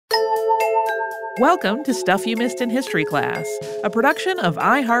Welcome to Stuff You Missed in History Class, a production of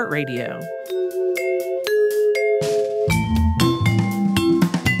iHeartRadio.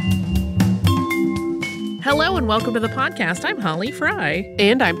 Hello and welcome to the podcast. I'm Holly Fry.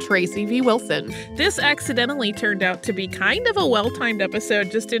 And I'm Tracy V. Wilson. This accidentally turned out to be kind of a well-timed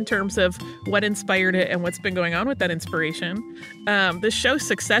episode just in terms of what inspired it and what's been going on with that inspiration. The show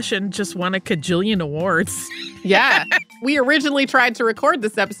Succession just won a cajillion awards. Yeah. We originally tried to record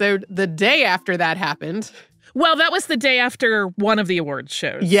this episode the day after that happened. Well, that was the day after one of the awards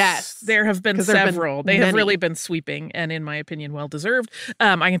shows. Yes. There have been several. They have really been sweeping and, in my opinion, well-deserved.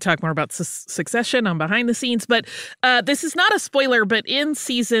 I can talk more about Succession on behind the scenes, but this is not a spoiler, but in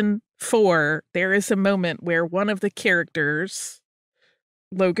season 4, there is a moment where one of the characters,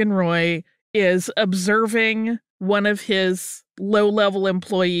 Logan Roy, is observing one of his low-level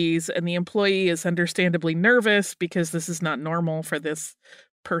employees, and the employee is understandably nervous because this is not normal for this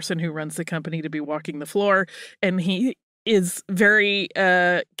person who runs the company to be walking the floor, and he is very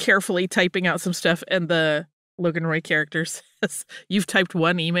carefully typing out some stuff, and the Logan Roy character says, "You've typed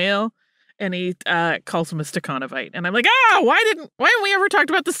one email," and he calls him a Stakhanovite, and I'm like, why haven't we ever talked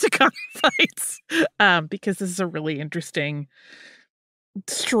about the Stakhanovites? Because this is a really interesting,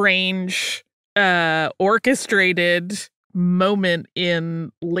 strange, orchestrated moment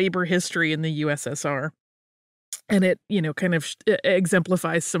in labor history in the USSR. And it, kind of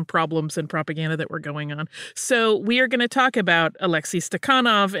exemplifies some problems and propaganda that were going on. So we are going to talk about Alexei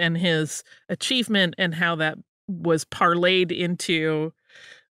Stakhanov and his achievement and how that was parlayed into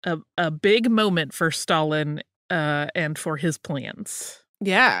a big moment for Stalin and for his plans.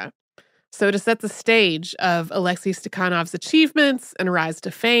 Yeah. So to set the stage of Alexei Stakhanov's achievements and rise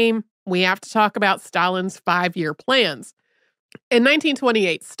to fame, we have to talk about Stalin's 5-year plans. In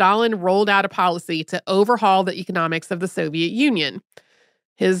 1928, Stalin rolled out a policy to overhaul the economics of the Soviet Union.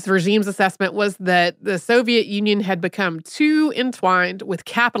 His regime's assessment was that the Soviet Union had become too entwined with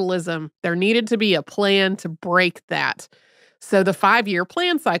capitalism. There needed to be a plan to break that. So the 5-year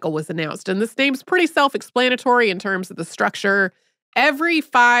plan cycle was announced, and this name's pretty self-explanatory in terms of the structure. Every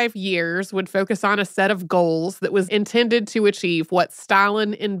 5 years would focus on a set of goals that was intended to achieve what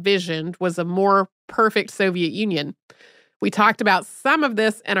Stalin envisioned was a more perfect Soviet Union. We talked about some of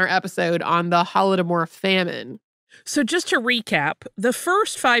this in our episode on the Holodomor famine. So just to recap, the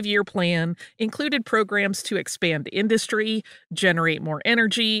first 5-year plan included programs to expand industry, generate more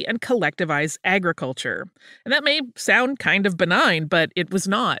energy, and collectivize agriculture. And that may sound kind of benign, but it was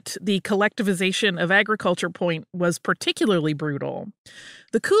not. The collectivization of agriculture point was particularly brutal.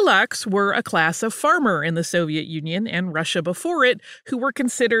 The kulaks were a class of farmer in the Soviet Union and Russia before it who were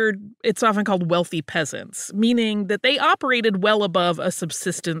considered, it's often called wealthy peasants, meaning that they operated well above a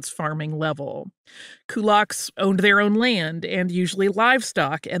subsistence farming level. Kulaks owned their own land and usually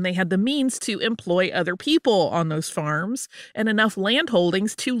livestock, and they had the means to employ other people on those farms and enough land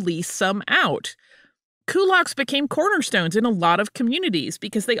holdings to lease some out. Kulaks became cornerstones in a lot of communities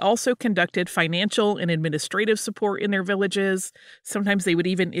because they also conducted financial and administrative support in their villages. Sometimes they would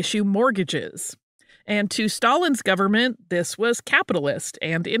even issue mortgages. And to Stalin's government, this was capitalist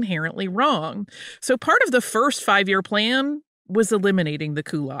and inherently wrong. So part of the first 5-year plan was eliminating the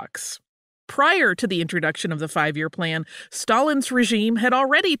kulaks. Prior to the introduction of the 5-year plan, Stalin's regime had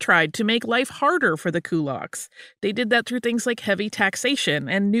already tried to make life harder for the kulaks. They did that through things like heavy taxation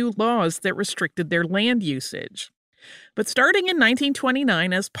and new laws that restricted their land usage. But starting in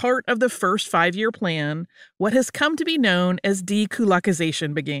 1929, as part of the first 5-year plan, what has come to be known as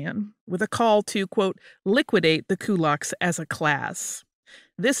dekulakization began, with a call to, quote, liquidate the kulaks as a class.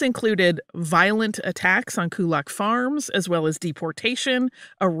 This included violent attacks on kulak farms, as well as deportation,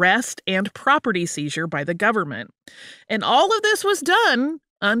 arrest, and property seizure by the government. And all of this was done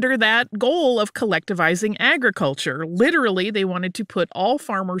under that goal of collectivizing agriculture. Literally, they wanted to put all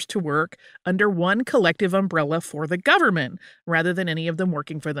farmers to work under one collective umbrella for the government, rather than any of them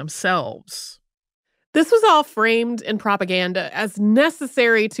working for themselves. This was all framed in propaganda as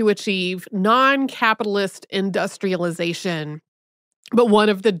necessary to achieve non-capitalist industrialization. But one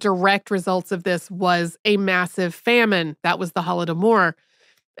of the direct results of this was a massive famine. That was the Holodomor.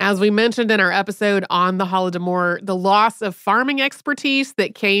 As we mentioned in our episode on the Holodomor, the loss of farming expertise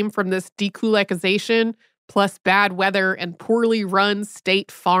that came from this dekulakization, plus bad weather and poorly run state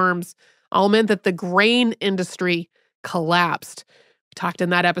farms, all meant that the grain industry collapsed. We talked in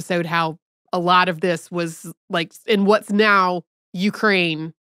that episode how a lot of this was like in what's now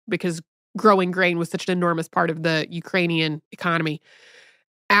Ukraine, because growing grain was such an enormous part of the Ukrainian economy.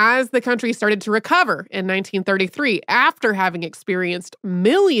 As the country started to recover in 1933, after having experienced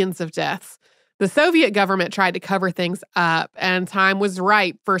millions of deaths, The Soviet government tried to cover things up, and time was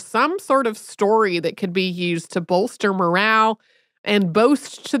ripe for some sort of story that could be used to bolster morale and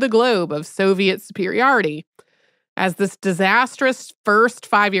boast to the globe of Soviet superiority. As this disastrous first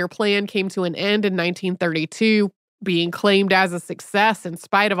 5-year plan came to an end in 1932, being claimed as a success in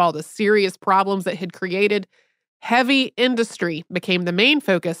spite of all the serious problems it had created, heavy industry became the main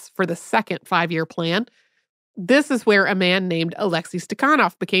focus for the second 5-year plan. This is where a man named Alexei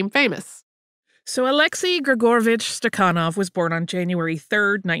Stakhanov became famous. So Alexei Grigorovich Stakhanov was born on January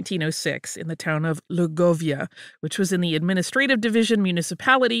 3rd, 1906, in the town of Lugovia, which was in the administrative division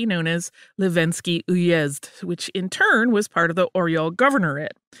municipality known as Levensky Uyezd, which in turn was part of the Oryol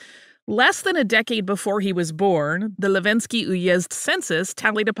Governorate. Less than a decade before he was born, the Levensky Uyezd census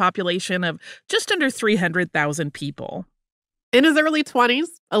tallied a population of just under 300,000 people. In his early 20s,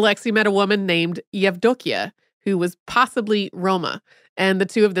 Alexei met a woman named Yevdokia, who was possibly Roma, and the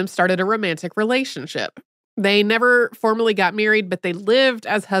two of them started a romantic relationship. They never formally got married, but they lived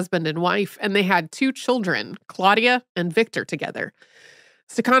as husband and wife, and they had 2 children, Claudia and Victor, together.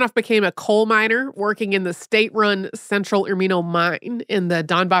 Stakhanov became a coal miner working in the state-run Central Ermino mine in the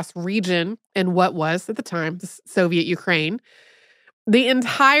Donbass region in what was, at the time, the Soviet Ukraine. The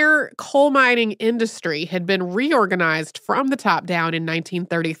entire coal mining industry had been reorganized from the top down in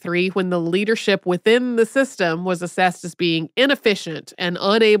 1933 when the leadership within the system was assessed as being inefficient and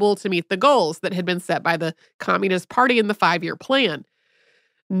unable to meet the goals that had been set by the Communist Party in the 5-year plan.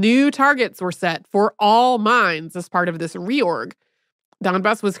 New targets were set for all mines as part of this reorg.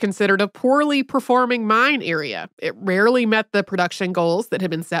 Donbass was considered a poorly performing mine area. It rarely met the production goals that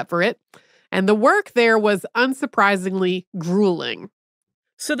had been set for it, and the work there was unsurprisingly grueling.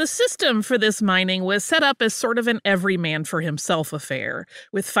 So the system for this mining was set up as sort of an every man for himself affair,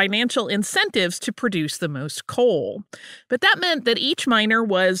 with financial incentives to produce the most coal. But that meant that each miner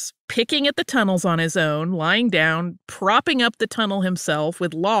was picking at the tunnels on his own, lying down, propping up the tunnel himself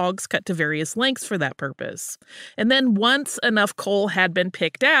with logs cut to various lengths for that purpose. And then once enough coal had been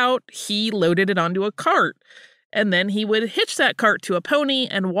picked out, he loaded it onto a cart. And then he would hitch that cart to a pony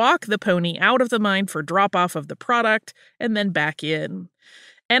and walk the pony out of the mine for drop-off of the product and then back in.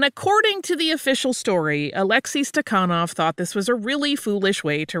 And according to the official story, Alexei Stakhanov thought this was a really foolish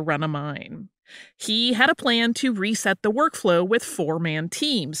way to run a mine. He had a plan to reset the workflow with 4-man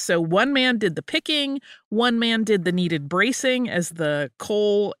teams. So 1 man did the picking, 1 man did the needed bracing as the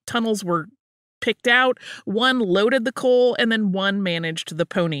coal tunnels were picked out, 1 loaded the coal, and then 1 managed the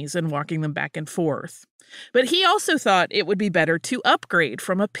ponies and walking them back and forth. But he also thought it would be better to upgrade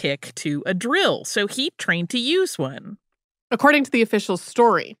from a pick to a drill, so he trained to use one. According to the official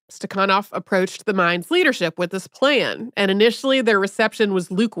story, Stakhanov approached the mine's leadership with this plan, and initially their reception was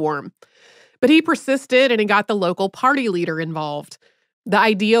lukewarm. But he persisted and he got the local party leader involved. The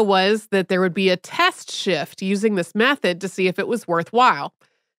idea was that there would be a test shift using this method to see if it was worthwhile.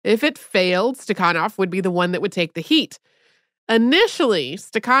 If it failed, Stakhanov would be the one that would take the heat. Initially,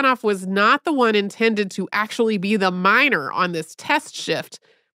 Stakhanov was not the one intended to actually be the miner on this test shift.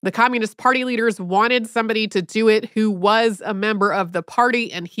 The Communist Party leaders wanted somebody to do it who was a member of the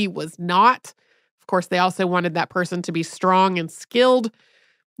party, and he was not. Of course, they also wanted that person to be strong and skilled.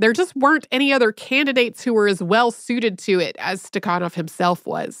 There just weren't any other candidates who were as well suited to it as Stakhanov himself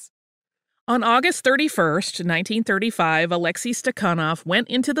was. On August 31st, 1935, Alexei Stakhanov went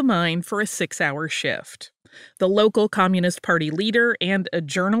into the mine for a 6-hour shift. The local Communist Party leader and a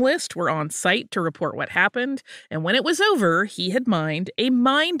journalist were on site to report what happened, and when it was over, he had mined a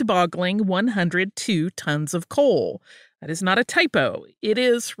mind-boggling 102 tons of coal. That is not a typo. It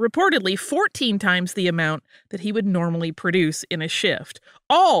is reportedly 14 times the amount that he would normally produce in a shift,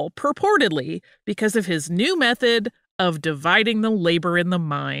 all purportedly because of his new method of dividing the labor in the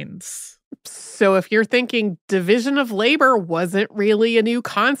mines. So if you're thinking division of labor wasn't really a new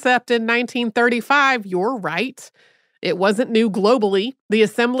concept in 1935, you're right. It wasn't new globally. The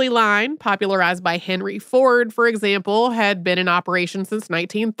assembly line, popularized by Henry Ford, for example, had been in operation since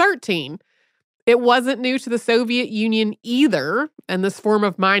 1913. It wasn't new to the Soviet Union either, and this form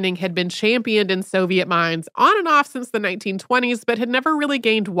of mining had been championed in Soviet mines on and off since the 1920s, but had never really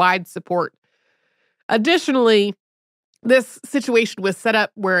gained wide support. Additionally, this situation was set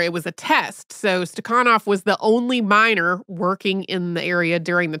up where it was a test, so Stakhanov was the only miner working in the area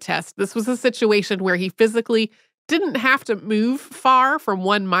during the test. This was a situation where he physically didn't have to move far from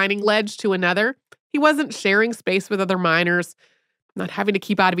one mining ledge to another. He wasn't sharing space with other miners, not having to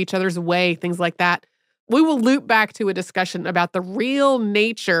keep out of each other's way, things like that. We will loop back to a discussion about the real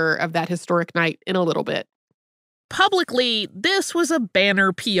nature of that historic night in a little bit. Publicly, this was a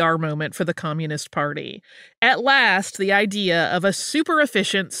banner PR moment for the Communist Party. At last, the idea of a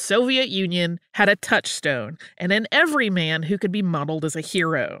super-efficient Soviet Union had a touchstone, and an everyman who could be modeled as a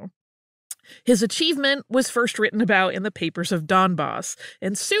hero. His achievement was first written about in the papers of Donbass,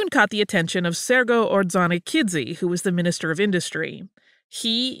 and soon caught the attention of Sergo Ordzhonikidze, who was the Minister of Industry.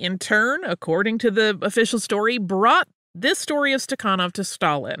 He, in turn, according to the official story, brought this story of Stakhanov to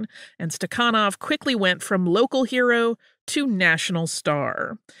Stalin, and Stakhanov quickly went from local hero to national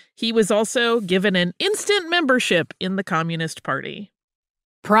star. He was also given an instant membership in the Communist Party.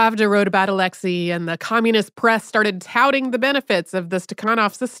 Pravda wrote about Alexei, and the communist press started touting the benefits of the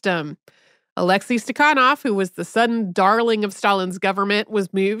Stakhanov system. Alexei Stakhanov, who was the sudden darling of Stalin's government,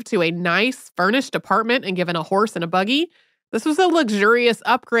 was moved to a nice, furnished apartment and given a horse and a buggy. This was a luxurious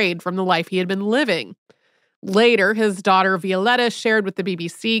upgrade from the life he had been living. Later, his daughter Violetta shared with the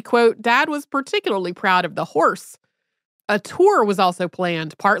BBC, quote, "Dad was particularly proud of the horse." A tour was also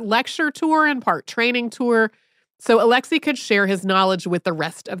planned, part lecture tour and part training tour, so Alexei could share his knowledge with the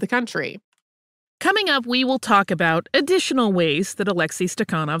rest of the country. Coming up, we will talk about additional ways that Alexei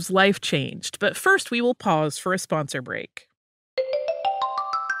Stakhanov's life changed, but first we will pause for a sponsor break.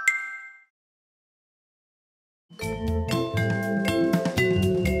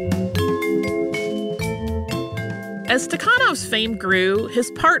 As Stakhanov's fame grew, his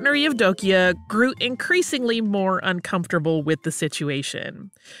partner Yevdokia grew increasingly more uncomfortable with the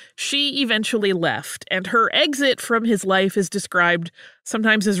situation. She eventually left, and her exit from his life is described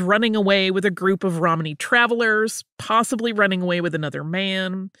sometimes as running away with a group of Romany travelers, possibly running away with another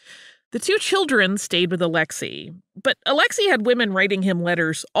man. The two children stayed with Alexei, but Alexei had women writing him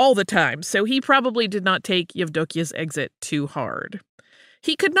letters all the time, so he probably did not take Yevdokia's exit too hard.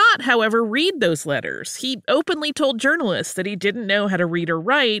 He could not, however, read those letters. He openly told journalists that he didn't know how to read or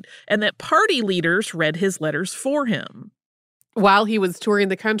write, and that party leaders read his letters for him. While he was touring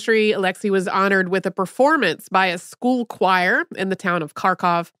the country, Alexei was honored with a performance by a school choir in the town of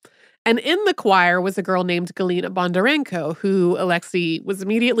Kharkov. And in the choir was a girl named Galina Bondarenko, who Alexei was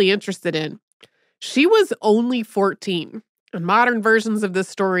immediately interested in. She was only 14, and modern versions of this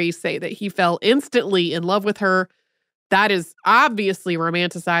story say that he fell instantly in love with her. That is obviously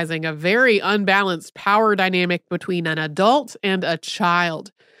romanticizing a very unbalanced power dynamic between an adult and a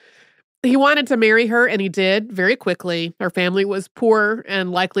child. He wanted to marry her, and he did very quickly. Her family was poor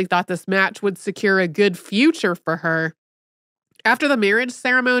and likely thought this match would secure a good future for her. After the marriage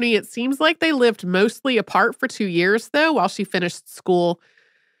ceremony, it seems like they lived mostly apart for 2 years, though, while she finished school.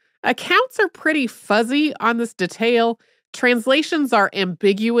 Accounts are pretty fuzzy on this detail. Translations are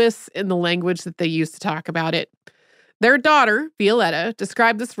ambiguous in the language that they use to talk about it. Their daughter, Violetta,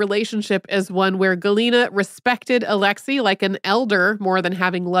 described this relationship as one where Galina respected Alexei like an elder more than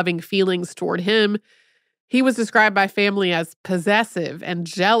having loving feelings toward him. He was described by family as possessive and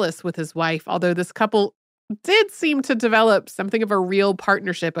jealous with his wife, although this couple did seem to develop something of a real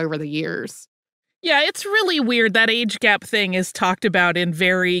partnership over the years. Yeah, it's really weird. That age gap thing is talked about in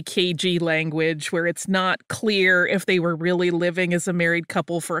very cagey language where it's not clear if they were really living as a married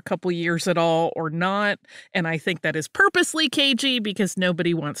couple for a couple years at all or not. And I think that is purposely cagey because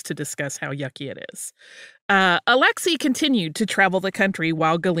nobody wants to discuss how yucky it is. Alexei continued to travel the country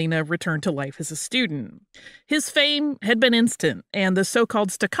while Galina returned to life as a student. His fame had been instant, and the so-called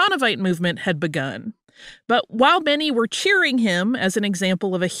Stakhanovite movement had begun. But while many were cheering him as an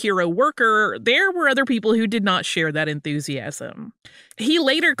example of a hero worker, there were other people who did not share that enthusiasm. He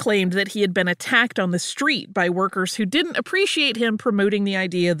later claimed that he had been attacked on the street by workers who didn't appreciate him promoting the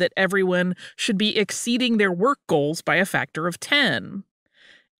idea that everyone should be exceeding their work goals by a factor of 10.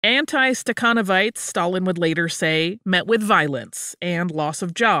 Anti-Stakhanovites, Stalin would later say, met with violence and loss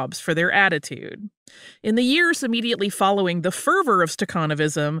of jobs for their attitude. In the years immediately following the fervor of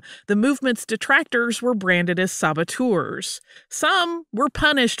Stakhanovism, the movement's detractors were branded as saboteurs. Some were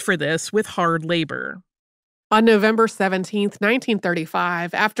punished for this with hard labor. On November 17,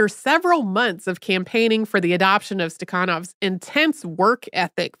 1935, after several months of campaigning for the adoption of Stakhanov's intense work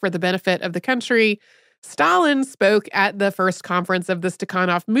ethic for the benefit of the country, Stalin spoke at the first conference of the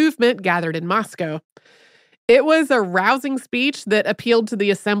Stakhanov movement gathered in Moscow. It was a rousing speech that appealed to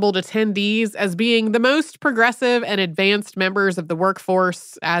the assembled attendees as being the most progressive and advanced members of the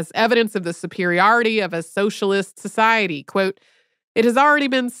workforce, as evidence of the superiority of a socialist society. Quote, "It has already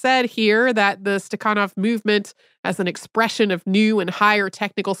been said here that the Stakhanov movement, as an expression of new and higher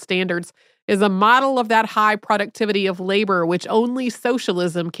technical standards, is a model of that high productivity of labor which only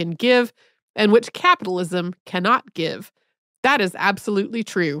socialism can give and which capitalism cannot give. That is absolutely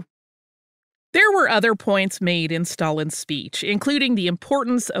true." There were other points made in Stalin's speech, including the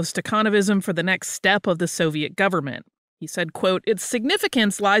importance of Stakhanovism for the next step of the Soviet government. He said, quote, "Its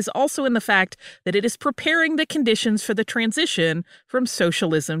significance lies also in the fact that it is preparing the conditions for the transition from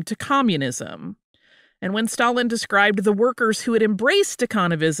socialism to communism." And when Stalin described the workers who had embraced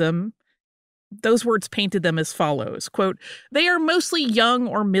Stakhanovism, those words painted them as follows, quote, "They are mostly young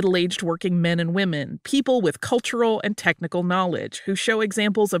or middle-aged working men and women, people with cultural and technical knowledge, who show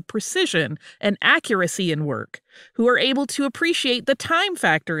examples of precision and accuracy in work, who are able to appreciate the time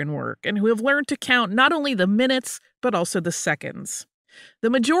factor in work, and who have learned to count not only the minutes, but also the seconds. The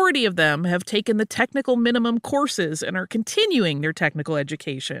majority of them have taken the technical minimum courses and are continuing their technical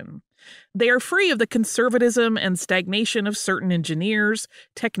education. They are free of the conservatism and stagnation of certain engineers,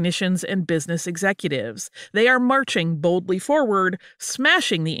 technicians, and business executives. They are marching boldly forward,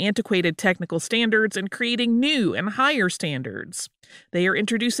 smashing the antiquated technical standards and creating new and higher standards. They are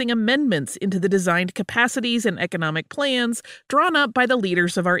introducing amendments into the designed capacities and economic plans drawn up by the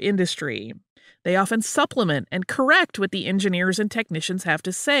leaders of our industry. They often supplement and correct what the engineers and technicians have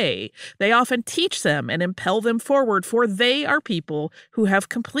to say. They often teach them and impel them forward, for they are people who have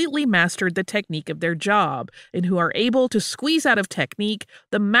completely mastered the technique of their job and who are able to squeeze out of technique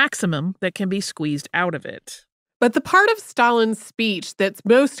the maximum that can be squeezed out of it." But the part of Stalin's speech that's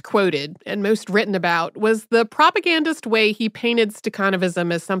most quoted and most written about was the propagandist way he painted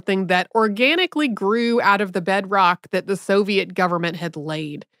Stakhanovism as something that organically grew out of the bedrock that the Soviet government had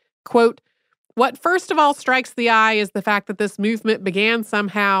laid. Quote, "What first of all strikes the eye is the fact that this movement began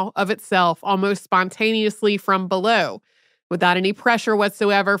somehow of itself, almost spontaneously from below, without any pressure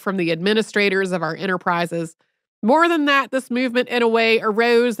whatsoever from the administrators of our enterprises. More than that, this movement in a way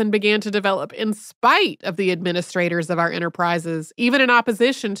arose and began to develop in spite of the administrators of our enterprises, even in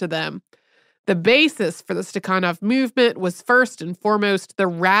opposition to them. The basis for the Stakhanov movement was first and foremost the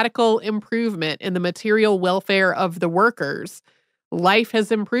radical improvement in the material welfare of the workers. Life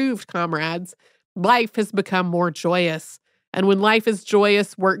has improved, comrades. Life has become more joyous. And when life is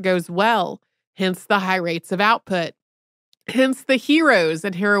joyous, work goes well, hence the high rates of output, hence the heroes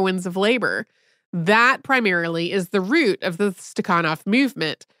and heroines of labor. That primarily is the root of the Stakhanov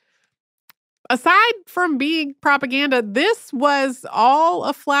movement." Aside from being propaganda, this was all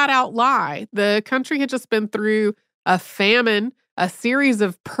a flat-out lie. The country had just been through a famine, a series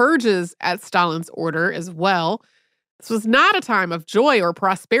of purges at Stalin's order as well. This was not a time of joy or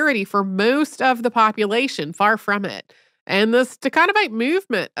prosperity for most of the population, far from it. And the Stakhanovite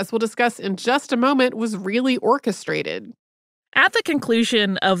movement, as we'll discuss in just a moment, was really orchestrated. At the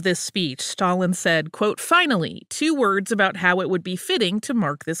conclusion of this speech, Stalin said, quote, "Finally, 2 words about how it would be fitting to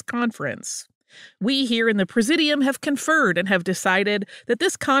mark this conference. We here in the Presidium have conferred and have decided that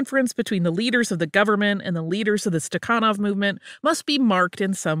this conference between the leaders of the government and the leaders of the Stakhanov movement must be marked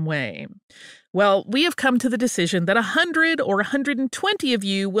in some way. Well, we have come to the decision that 100 or 120 of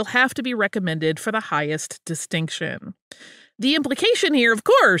you will have to be recommended for the highest distinction." The implication here, of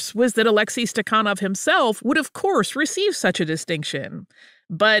course, was that Alexei Stakhanov himself would, of course, receive such a distinction,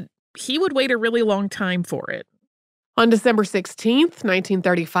 but he would wait a really long time for it. On December 16th,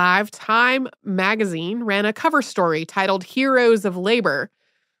 1935, Time magazine ran a cover story titled "Heroes of Labor."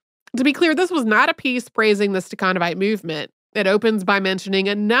 To be clear, this was not a piece praising the Stakhanovite movement. It opens by mentioning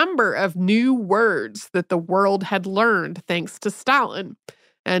a number of new words that the world had learned thanks to Stalin,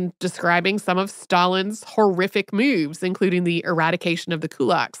 and describing some of Stalin's horrific moves, including the eradication of the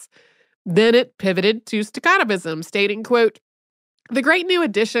kulaks. Then it pivoted to Stakhanovism, stating, quote, "The great new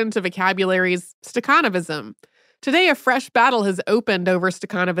addition to vocabularies, Stakhanovism. Today, a fresh battle has opened over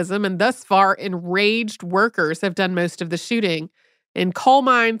Stakhanovism, and thus far, enraged workers have done most of the shooting. In coal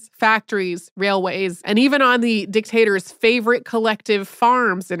mines, factories, railways, and even on the dictator's favorite collective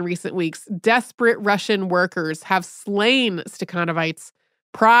farms in recent weeks, desperate Russian workers have slain Stakhanovites.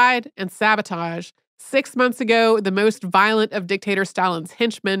 Pride and sabotage. 6 months ago, the most violent of dictator Stalin's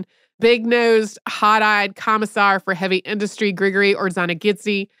henchmen, big-nosed, hot-eyed commissar for heavy industry Grigory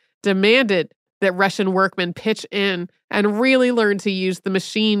Ordzhonikidze, demanded that Russian workmen pitch in and really learn to use the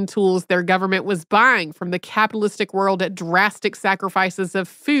machine tools their government was buying from the capitalistic world at drastic sacrifices of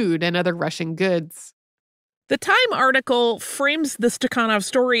food and other Russian goods." The Time article frames the Stakhanov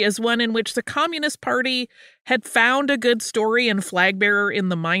story as one in which the Communist Party had found a good story and flag bearer in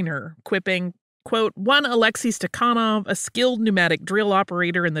the minor, quipping, quote, "One Alexei Stakhanov, a skilled pneumatic drill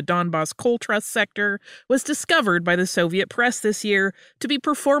operator in the Donbass coal trust sector, was discovered by the Soviet press this year to be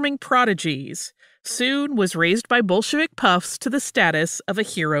performing prodigies. Soon was raised by Bolshevik puffs to the status of a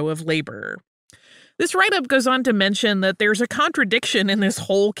hero of labor." This write-up goes on to mention that there's a contradiction in this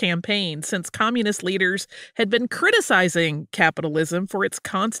whole campaign, since communist leaders had been criticizing capitalism for its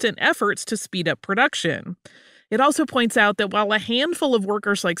constant efforts to speed up production. It also points out that while a handful of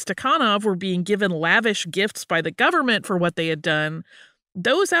workers like Stakhanov were being given lavish gifts by the government for what they had done,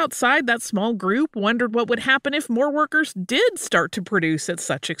 those outside that small group wondered what would happen if more workers did start to produce at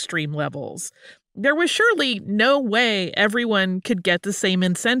such extreme levels. There was surely no way everyone could get the same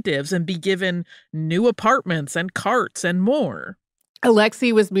incentives and be given new apartments and carts and more.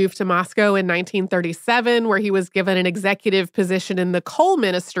 Alexei was moved to Moscow in 1937, where he was given an executive position in the coal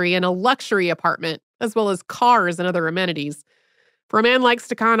ministry and a luxury apartment, as well as cars and other amenities. For a man like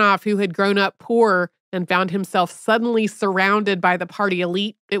Stakhanov, who had grown up poor and found himself suddenly surrounded by the party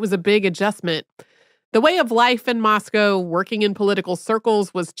elite, it was a big adjustment. The way of life in Moscow, working in political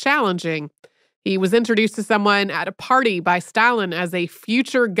circles, was challenging. He was introduced to someone at a party by Stalin as a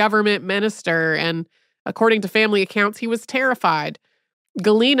future government minister, and according to family accounts, he was terrified.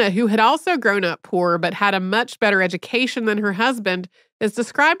 Galina, who had also grown up poor but had a much better education than her husband, is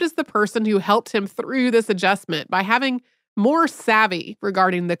described as the person who helped him through this adjustment by having more savvy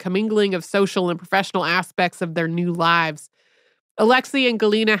regarding the commingling of social and professional aspects of their new lives. Alexei and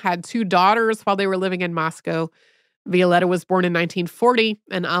Galina had 2 daughters while they were living in Moscow. Violetta was born in 1940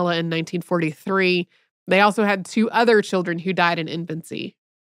 and Alla in 1943. They also had 2 other children who died in infancy.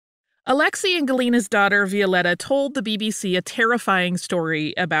 Alexei and Galina's daughter, Violetta, told the BBC a terrifying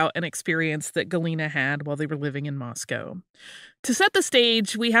story about an experience that Galina had while they were living in Moscow. To set the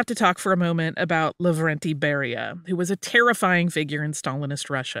stage, we have to talk for a moment about Lavrentiy Beria, who was a terrifying figure in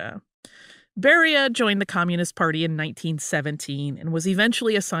Stalinist Russia. Beria joined the Communist Party in 1917 and was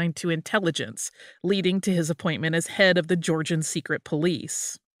eventually assigned to intelligence, leading to his appointment as head of the Georgian secret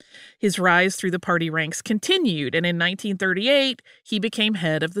police. His rise through the party ranks continued, and in 1938, he became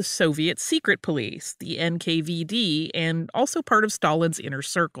head of the Soviet secret police, the NKVD, and also part of Stalin's inner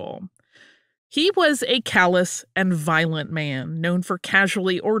circle. He was a callous and violent man, known for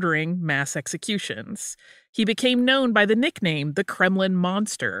casually ordering mass executions. He became known by the nickname the Kremlin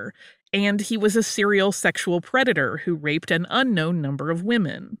Monster, and he was a serial sexual predator who raped an unknown number of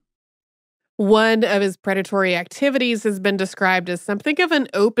women. One of his predatory activities has been described as something of an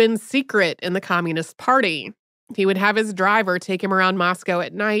open secret in the Communist Party. He would have his driver take him around Moscow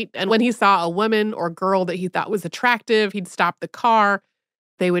at night, and when he saw a woman or girl that he thought was attractive, he'd stop the car.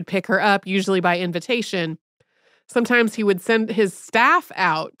 They would pick her up, usually by invitation. Sometimes he would send his staff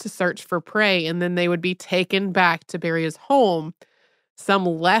out to search for prey, and then they would be taken back to Beria's home. Some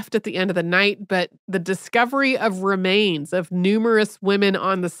left at the end of the night, but the discovery of remains of numerous women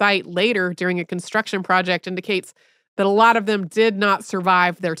on the site later during a construction project indicates that a lot of them did not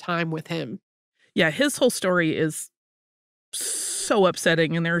survive their time with him. Yeah, his whole story is so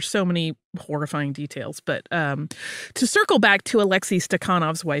upsetting, and there are so many horrifying details. But to circle back to Alexei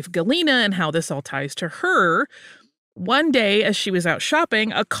Stakhanov's wife, Galina, and how this all ties to her, one day as she was out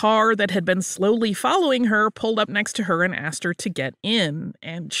shopping, a car that had been slowly following her pulled up next to her and asked her to get in,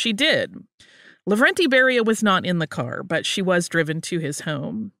 and she did. Lavrentiy Beria was not in the car, but she was driven to his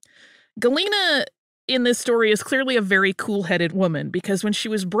home. Galina in this story is clearly a very cool-headed woman, because when she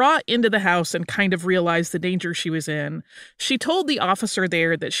was brought into the house and kind of realized the danger she was in, she told the officer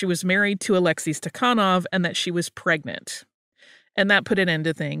there that she was married to Alexei Stakhanov and that she was pregnant. And that put an end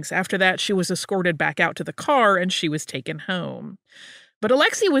to things. After that, she was escorted back out to the car and she was taken home. But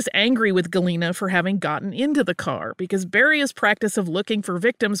Alexei was angry with Galina for having gotten into the car because Beria's practice of looking for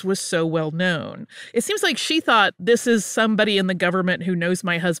victims was so well known. It seems like she thought, this is somebody in the government who knows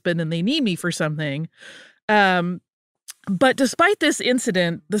my husband and they need me for something. But despite this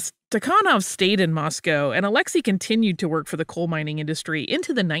incident, the Stakhanovs stayed in Moscow, and Alexei continued to work for the coal mining industry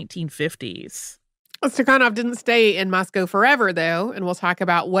into the 1950s. Stakhanov didn't stay in Moscow forever, though, and we'll talk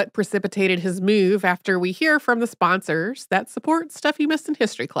about what precipitated his move after we hear from the sponsors that support Stuff You Missed in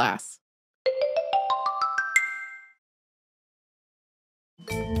History Class.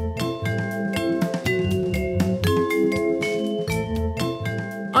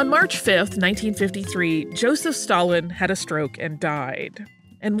 On March 5th, 1953, Joseph Stalin had a stroke and died.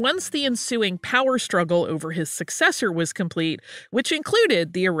 And once the ensuing power struggle over his successor was complete, which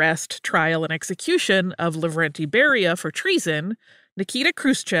included the arrest, trial, and execution of Lavrentiy Beria for treason, Nikita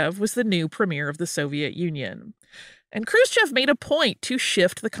Khrushchev was the new premier of the Soviet Union. And Khrushchev made a point to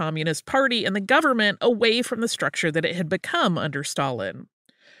shift the Communist Party and the government away from the structure that it had become under Stalin.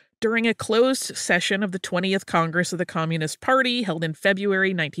 During a closed session of the 20th Congress of the Communist Party held in February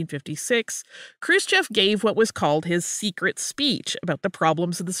 1956, Khrushchev gave what was called his secret speech about the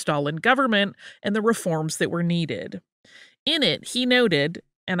problems of the Stalin government and the reforms that were needed. In it, he noted,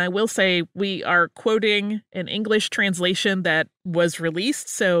 And I will say we are quoting an English translation that was released,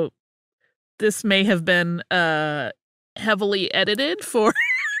 so this may have been heavily edited for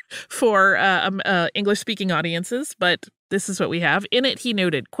English-speaking audiences, but this is what we have. In it, he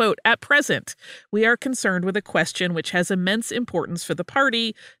noted, quote, "At present, we are concerned with a question which has immense importance for the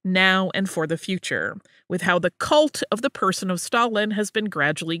party now and for the future, with how the cult of the person of Stalin has been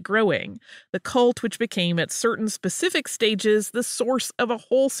gradually growing, the cult which became at certain specific stages the source of a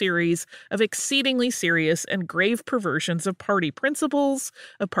whole series of exceedingly serious and grave perversions of party principles,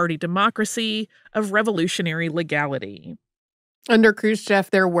 of party democracy, of revolutionary legality." Under Khrushchev,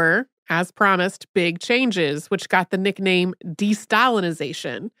 there were, as promised, big changes, which got the nickname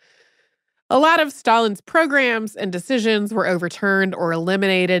de-Stalinization. A lot of Stalin's programs and decisions were overturned or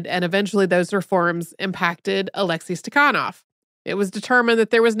eliminated, and eventually those reforms impacted Alexei Stakhanov. It was determined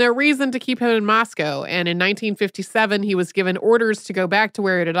that there was no reason to keep him in Moscow, and in 1957, he was given orders to go back to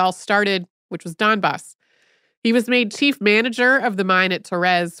where it had all started, which was Donbass. He was made chief manager of the mine at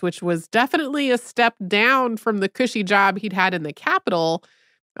Torez, which was definitely a step down from the cushy job he'd had in the capital,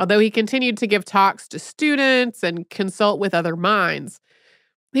 although he continued to give talks to students and consult with other mines.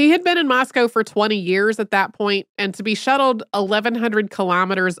 He had been in Moscow for 20 years at that point, and to be shuttled 1,100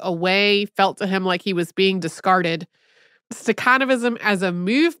 kilometers away felt to him like he was being discarded. Stakhanovism as a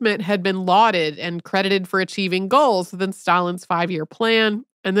movement had been lauded and credited for achieving goals within Stalin's 5-year plan,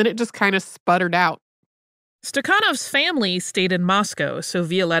 and then it just kind of sputtered out. Stakhanov's family stayed in Moscow so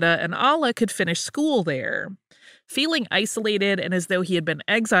Violetta and Alla could finish school there. Feeling isolated and as though he had been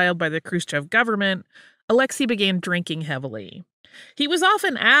exiled by the Khrushchev government, Alexei began drinking heavily. He was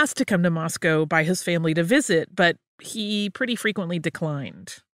often asked to come to Moscow by his family to visit, but he pretty frequently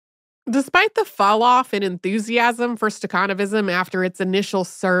declined. Despite the fall-off in enthusiasm for Stakhanovism after its initial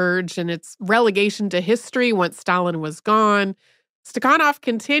surge and its relegation to history once Stalin was gone, Stakhanov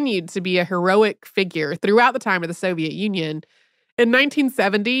continued to be a heroic figure throughout the time of the Soviet Union. In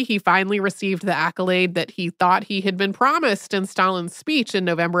 1970, he finally received the accolade that he thought he had been promised in Stalin's speech in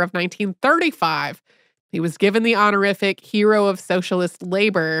November of 1935. He was given the honorific Hero of Socialist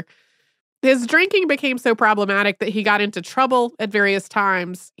Labor. His drinking became so problematic that he got into trouble at various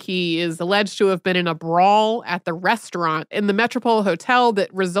times. He is alleged to have been in a brawl at the restaurant in the Metropole Hotel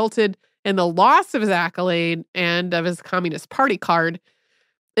that resulted in the loss of his accolade and of his Communist Party card.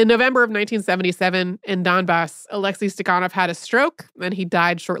 In November of 1977, in Donbass, Alexei Stakhanov had a stroke, and he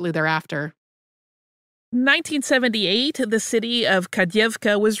died shortly thereafter. In 1978, the city of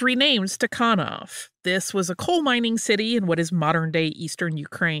Kadyevka was renamed Stakhanov. This was a coal mining city in what is modern-day eastern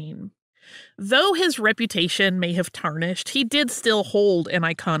Ukraine. Though his reputation may have tarnished, he did still hold an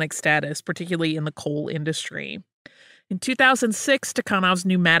iconic status, particularly in the coal industry. In 2006, Stakhanov's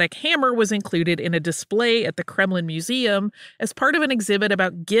pneumatic hammer was included in a display at the Kremlin Museum as part of an exhibit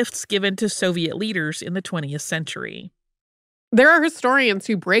about gifts given to Soviet leaders in the 20th century. There are historians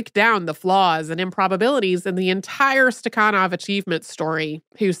who break down the flaws and improbabilities in the entire Stakhanov achievement story,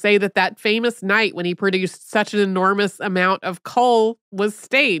 who say that that famous night when he produced such an enormous amount of coal was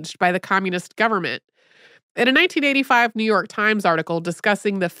staged by the communist government. In a 1985 New York Times article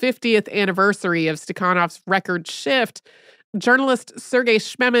discussing the 50th anniversary of Stakhanov's record shift, journalist Sergei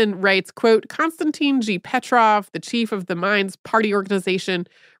Shmemin writes, quote, "Konstantin G. Petrov, the chief of the mine's party organization,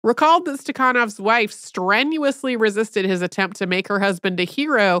 recalled that Stakhanov's wife strenuously resisted his attempt to make her husband a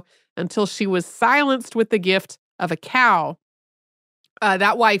hero until she was silenced with the gift of a cow."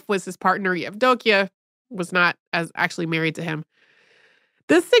 That wife was his partner, Yevdokia, was not as actually married to him.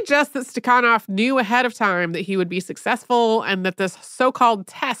 This suggests that Stakhanov knew ahead of time that he would be successful and that this so-called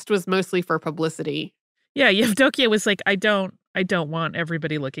test was mostly for publicity. Yeah, Yevdokia was like, I don't want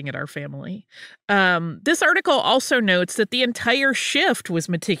everybody looking at our family. This article also notes that the entire shift was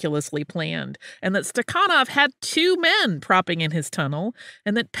meticulously planned and that Stakhanov had 2 men propping in his tunnel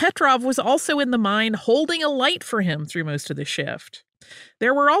and that Petrov was also in the mine holding a light for him through most of the shift.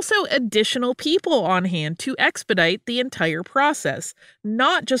 There were also additional people on hand to expedite the entire process,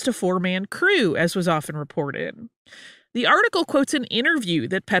 not just a 4-man crew, as was often reported. The article quotes an interview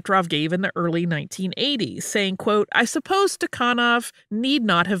that Petrov gave in the early 1980s, saying, quote, "I suppose Stakhanov need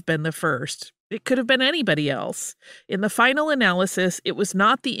not have been the first. It could have been anybody else. In the final analysis, it was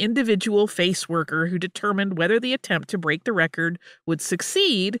not the individual face worker who determined whether the attempt to break the record would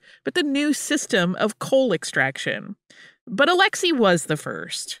succeed, but the new system of coal extraction. But Alexei was the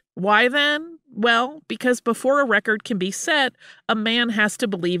first. Why then? Well, because before a record can be set, a man has to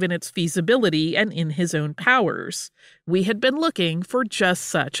believe in its feasibility and in his own powers. We had been looking for just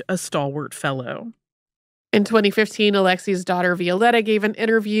such a stalwart fellow." In 2015, Alexei's daughter Violetta gave an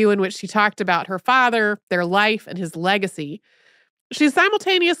interview in which she talked about her father, their life, and his legacy. She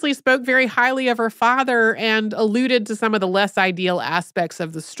simultaneously spoke very highly of her father and alluded to some of the less ideal aspects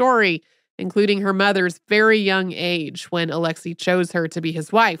of the story, including her mother's very young age when Alexei chose her to be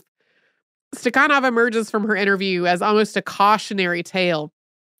his wife. Stakhanov emerges from her interview as almost a cautionary tale,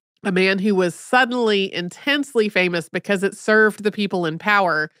 a man who was suddenly intensely famous because it served the people in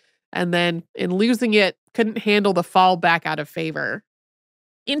power, and then, in losing it, couldn't handle the fall back out of favor.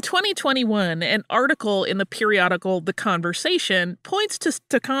 In 2021, an article in the periodical The Conversation points to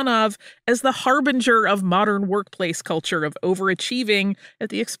Stakhanov as the harbinger of modern workplace culture of overachieving at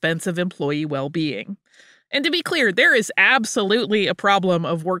the expense of employee well-being. And to be clear, there is absolutely a problem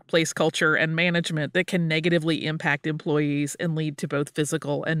of workplace culture and management that can negatively impact employees and lead to both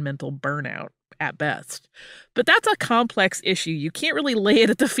physical and mental burnout at best. But that's a complex issue. You can't really lay it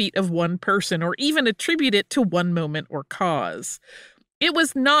at the feet of one person or even attribute it to one moment or cause. It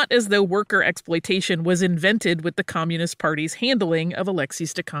was not as though worker exploitation was invented with the Communist Party's handling of Alexei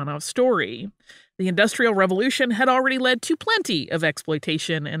Stakhanov's story. The Industrial Revolution had already led to plenty of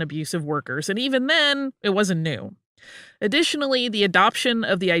exploitation and abuse of workers, and even then, it wasn't new. Additionally, the adoption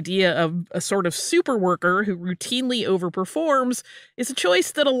of the idea of a sort of super worker who routinely overperforms is a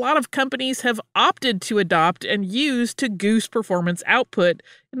choice that a lot of companies have opted to adopt and use to goose performance output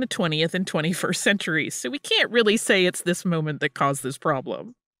in the 20th and 21st centuries. So we can't really say it's this moment that caused this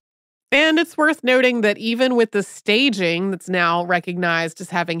problem. And it's worth noting that even with the staging that's now recognized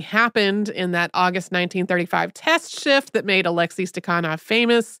as having happened in that August 1935 test shift that made Alexei Stakhanov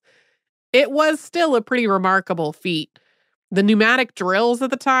famous, it was still a pretty remarkable feat. The pneumatic drills at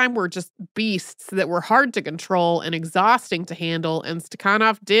the time were just beasts that were hard to control and exhausting to handle, and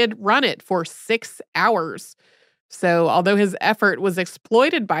Stakhanov did run it for 6 hours. So although his effort was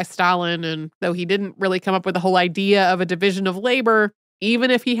exploited by Stalin, and though he didn't really come up with the whole idea of a division of labor,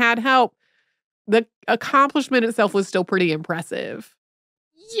 even if he had help, the accomplishment itself was still pretty impressive.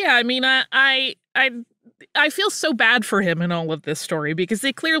 Yeah, I mean, I feel so bad for him in all of this story because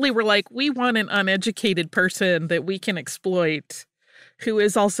they clearly were like, we want an uneducated person that we can exploit who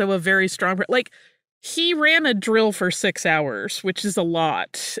is also a very strong, like, he ran a drill for 6 hours, which is a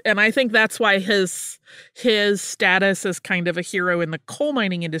lot. And I think that's why his status as kind of a hero in the coal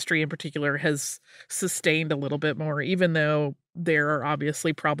mining industry in particular has sustained a little bit more, even though there are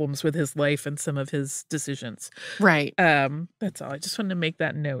obviously problems with his life and some of his decisions. Right. That's all. I just wanted to make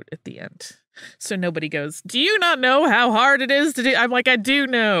that note at the end. So nobody goes, do you not know how hard it is to do? I'm like, I do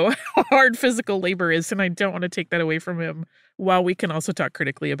know how hard physical labor is, and I don't want to take that away from him while we can also talk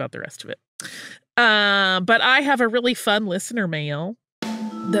critically about the rest of it. But I have a really fun listener mail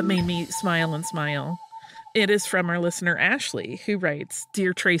that made me smile and smile. It is from our listener, Ashley, who writes,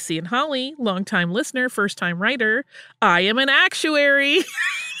 Dear Tracy and Holly, longtime listener, first-time writer, I am an actuary.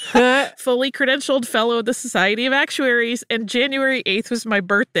 Fully credentialed fellow of the Society of Actuaries, and January 8th was my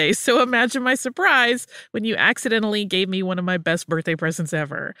birthday, so imagine my surprise when you accidentally gave me one of my best birthday presents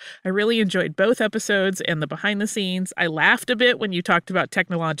ever. I really enjoyed both episodes and the behind the scenes. I laughed a bit when you talked about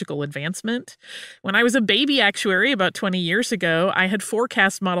technological advancement. When I was a baby actuary about 20 years ago, I had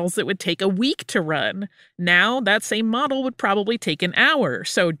forecast models that would take a week to run. Now, that same model would probably take an hour.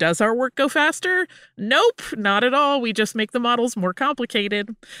 So does our work go faster? Nope, not at all. We just make the models more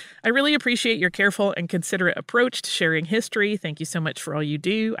complicated. I really appreciate your careful and considerate approach to sharing history. Thank you so much for all you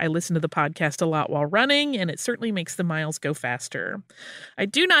do. I listen to the podcast a lot while running, and it certainly makes the miles go faster. I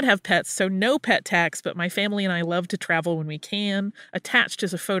do not have pets, so no pet tax, but my family and I love to travel when we can. Attached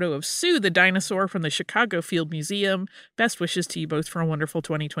is a photo of Sue, the dinosaur from the Chicago Field Museum. Best wishes to you both for a wonderful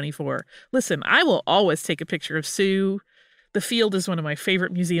 2024. Listen, I will always take a picture of Sue. The Field is one of my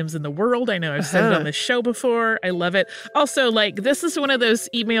favorite museums in the world. I know I've said it on this show before. I love it. Also, like, this is one of those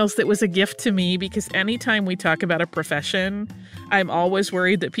emails that was a gift to me because anytime we talk about a profession, I'm always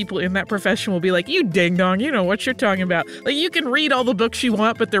worried that people in that profession will be like, you ding-dong, you know what you're talking about. Like, you can read all the books you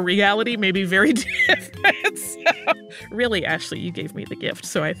want, but the reality may be very different. So, really, Ashley, you gave me the gift,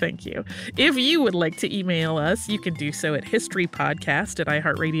 so I thank you. If you would like to email us, you can do so at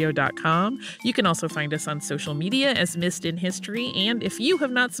historypodcast@iheartradio.com. You can also find us on social media as Missed in History, and if you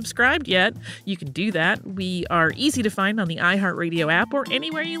have not subscribed yet, you can do that. We are easy to find on the iHeartRadio app or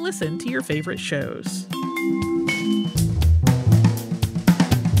anywhere you listen to your favorite shows.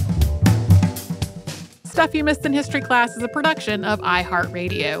 Stuff You Missed in History Class is a production of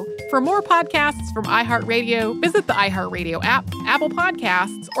iHeartRadio. For more podcasts from iHeartRadio, visit the iHeartRadio app, Apple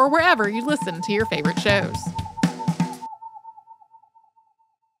Podcasts, or wherever you listen to your favorite shows.